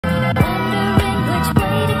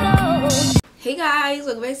Hey guys,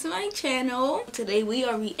 welcome back to my channel. Today we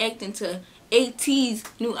are reacting to Ateez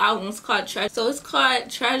new album. It's called Treasure. So it's called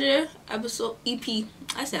Treasure episode EP.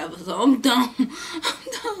 I said episode. I'm dumb.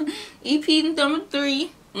 EP number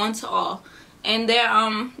 3, One to All. And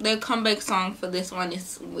their comeback song for this one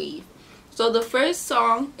is Wave. So the first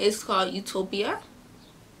song is called Utopia.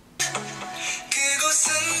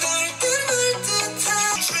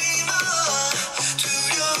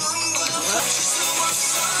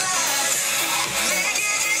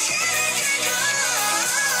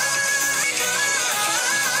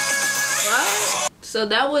 So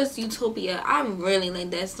that was Utopia. I really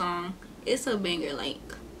like that song. It's a banger. Like,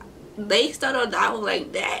 they started out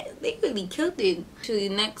like that. They really killed it. Actually,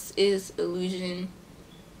 next is Illusion.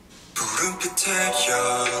 I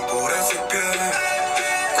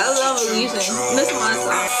love Illusion. This is my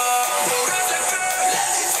song.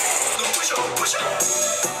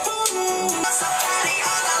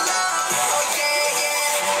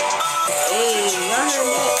 Hey, y'all heard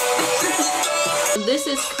that? This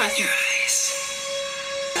is Crescent.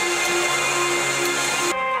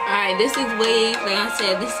 Alright, this is Wave. Like I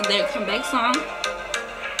said, this is their comeback song.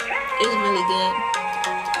 It's really good.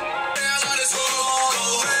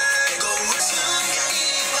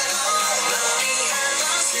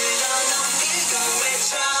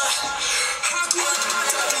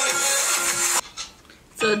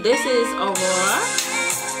 So this is Aurora.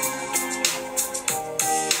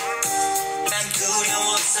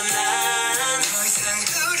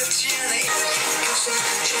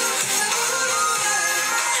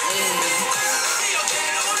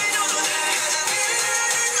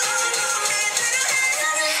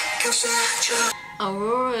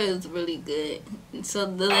 Aurora is really good. So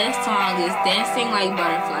the last song is Dancing Like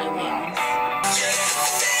Butterfly Wings.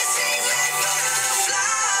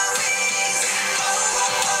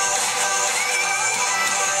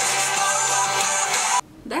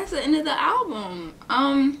 That's the end of the album.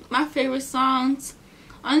 My favorite songs,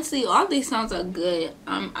 honestly, all these songs are good.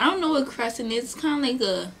 I don't know what Crescent is. It's kind of like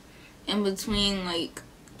a in between, like,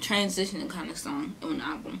 transition kind of song on the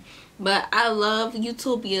album. But I love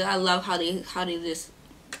Utopia. I love how they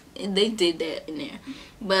did that in there.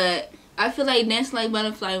 But I feel like Dancing Like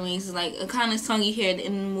Butterfly Wings is like a kind of song you hear at the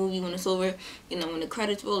end of the movie when it's over, you know, when the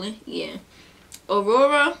credits rolling. Yeah.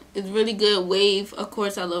 Aurora is really good. Wave, of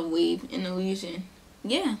course, I love Wave and Illusion.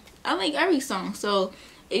 Yeah, I like every song. So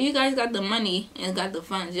if you guys got the money and got the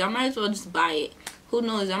funds, y'all might as well just buy it. Who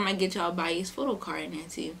knows, I might get y'all buy his photo card in there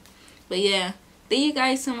too. But yeah, thank you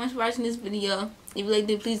guys so much for watching this video. If you liked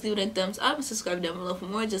it, please leave it a thumbs up and subscribe down below for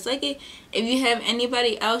more just like it. If you have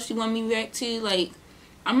anybody else you want me to react to, like,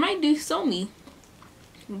 I might do sooooo.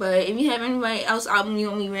 But if you have anybody else album you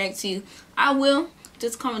want me to react to, I will.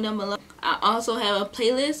 Just comment down below. I also have a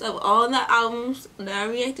playlist of all the albums that I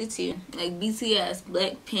reacted to, like BTS,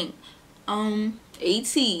 Blackpink,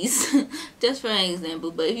 Ateez, just for an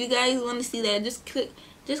example. But if you guys want to see that, just click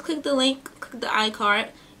the link, click the iCard,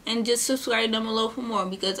 and just subscribe down below for more,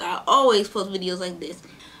 because I always post videos like this.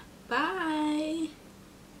 Bye.